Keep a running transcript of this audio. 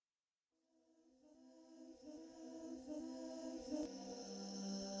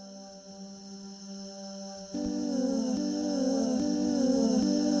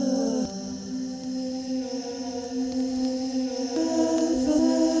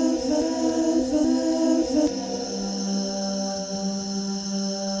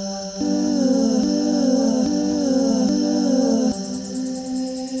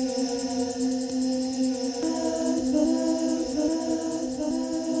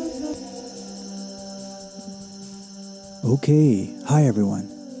Okay, hi everyone.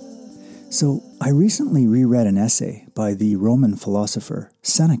 So, I recently reread an essay by the Roman philosopher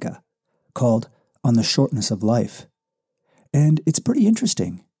Seneca called On the Shortness of Life, and it's pretty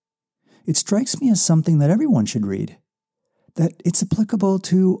interesting. It strikes me as something that everyone should read, that it's applicable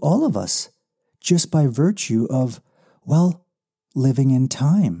to all of us, just by virtue of, well, living in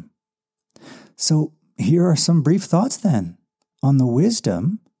time. So, here are some brief thoughts then on the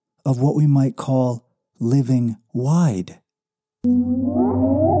wisdom of what we might call living wide.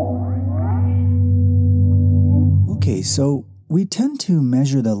 Okay, so we tend to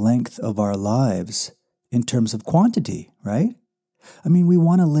measure the length of our lives in terms of quantity, right? I mean, we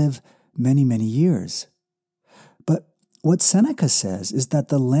want to live many, many years. But what Seneca says is that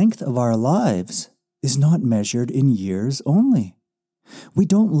the length of our lives is not measured in years only. We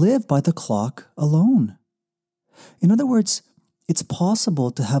don't live by the clock alone. In other words, it's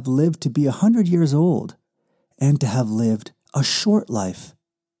possible to have lived to be 100 years old and to have lived a short life.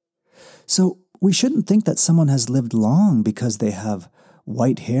 So we shouldn't think that someone has lived long because they have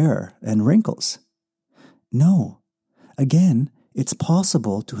white hair and wrinkles. No. Again, it's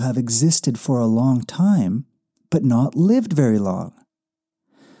possible to have existed for a long time, but not lived very long.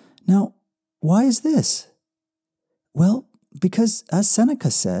 Now, why is this? Well, because as Seneca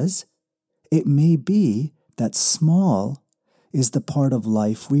says, it may be that small is the part of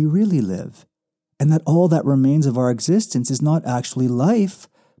life we really live, and that all that remains of our existence is not actually life,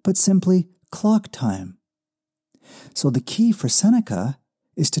 but simply clock time. So the key for Seneca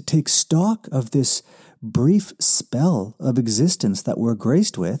is to take stock of this brief spell of existence that we're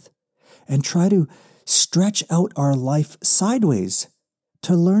graced with and try to stretch out our life sideways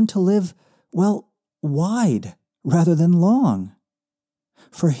to learn to live, well, wide rather than long.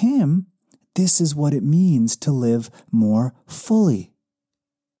 For him, this is what it means to live more fully.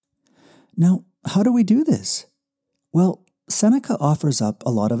 Now, how do we do this? Well, Seneca offers up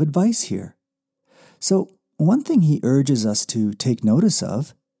a lot of advice here. So, one thing he urges us to take notice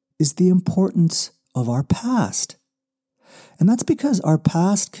of is the importance of our past. And that's because our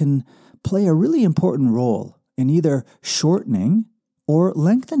past can play a really important role in either shortening or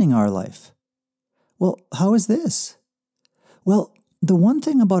lengthening our life. Well, how is this? Well, the one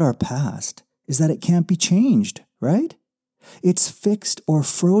thing about our past is that it can't be changed, right? It's fixed or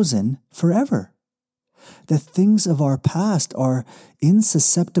frozen forever. The things of our past are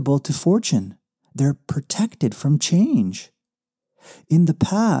insusceptible to fortune. They're protected from change. In the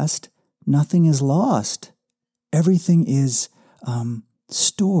past, nothing is lost. Everything is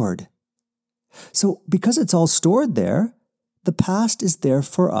stored. So because it's all stored there, the past is there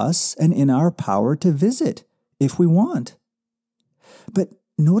for us and in our power to visit if we want. But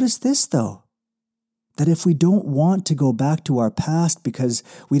notice this, though, that if we don't want to go back to our past because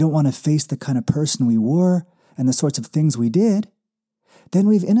we don't want to face the kind of person we were and the sorts of things we did, then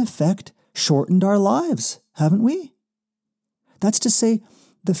we've in effect shortened our lives, haven't we? That's to say,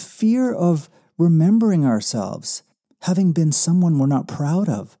 the fear of remembering ourselves, having been someone we're not proud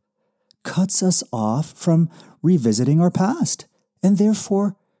of, cuts us off from revisiting our past and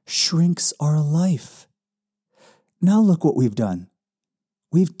therefore shrinks our life. Now look what we've done.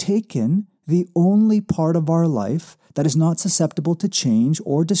 We've taken the only part of our life that is not susceptible to change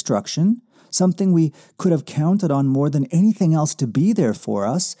or destruction, something we could have counted on more than anything else to be there for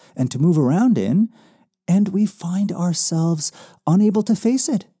us and to move around in, and we find ourselves unable to face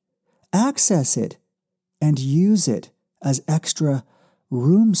it, access it, and use it as extra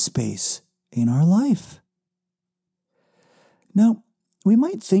room space in our life. Now, we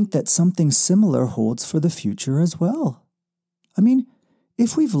might think that something similar holds for the future as well. I mean,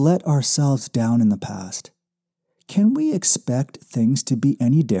 if we've let ourselves down in the past, can we expect things to be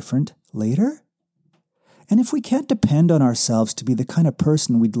any different later? And if we can't depend on ourselves to be the kind of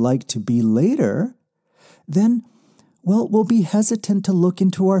person we'd like to be later, then, well, we'll be hesitant to look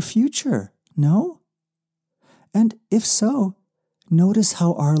into our future, no? And if so, notice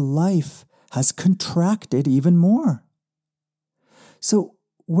how our life has contracted even more. So,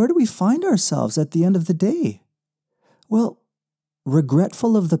 where do we find ourselves at the end of the day? Well,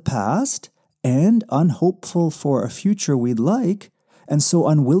 regretful of the past and unhopeful for a future we'd like, and so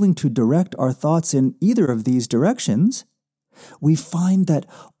unwilling to direct our thoughts in either of these directions, we find that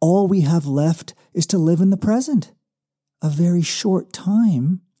all we have left is to live in the present, a very short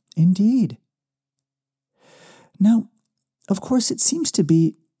time indeed. Now, of course, it seems to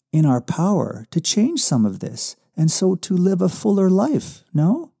be in our power to change some of this, and so to live a fuller life,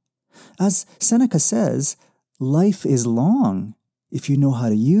 no? As Seneca says, life is long if you know how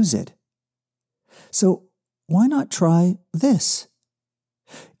to use it. So why not try this?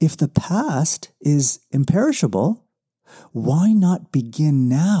 If the past is imperishable, Why not begin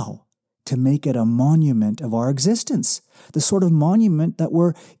now to make it a monument of our existence, the sort of monument that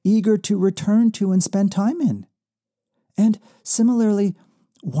we're eager to return to and spend time in? And similarly,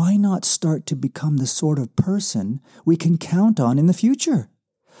 why not start to become the sort of person we can count on in the future,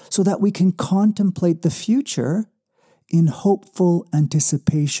 so that we can contemplate the future in hopeful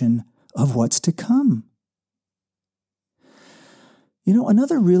anticipation of what's to come? You know,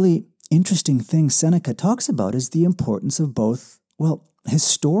 another really interesting thing Seneca talks about is the importance of both,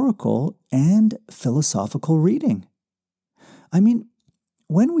 historical and philosophical reading. I mean,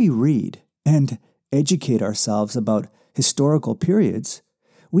 when we read and educate ourselves about historical periods,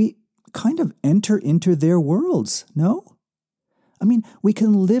 we kind of enter into their worlds, no? I mean, we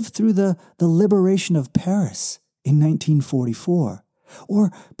can live through the liberation of Paris in 1944,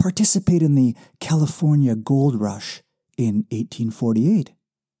 or participate in the California gold rush in 1848.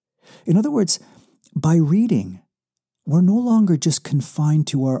 In other words, by reading, we're no longer just confined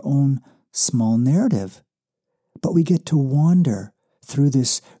to our own small narrative, but we get to wander through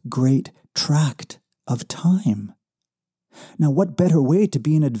this great tract of time. Now, what better way to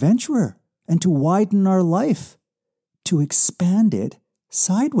be an adventurer and to widen our life, to expand it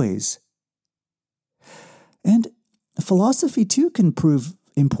sideways? And philosophy, too, can prove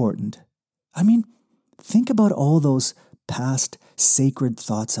important. I mean, think about all those past sacred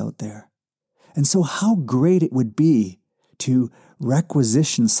thoughts out there. And so how great it would be to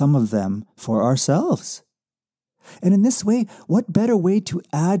requisition some of them for ourselves. And in this way, what better way to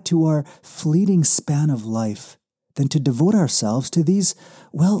add to our fleeting span of life than to devote ourselves to these,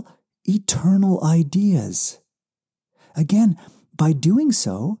 eternal ideas? Again, by doing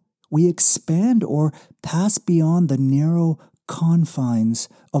so, we expand or pass beyond the narrow confines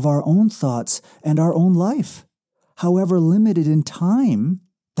of our own thoughts and our own life, however limited in time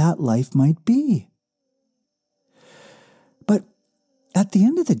that life might be. But at the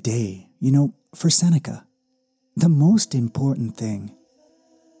end of the day, for Seneca, the most important thing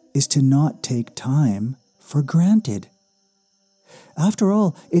is to not take time for granted. After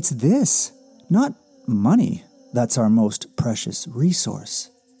all, it's this, not money, that's our most precious resource.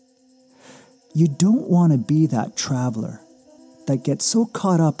 You don't want to be that traveler that gets so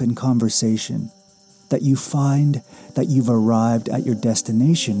caught up in conversation that you find that you've arrived at your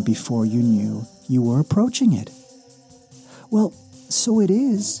destination before you knew you were approaching it. Well, so it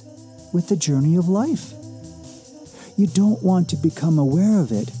is with the journey of life. You don't want to become aware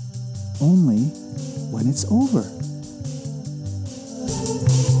of it only when it's over.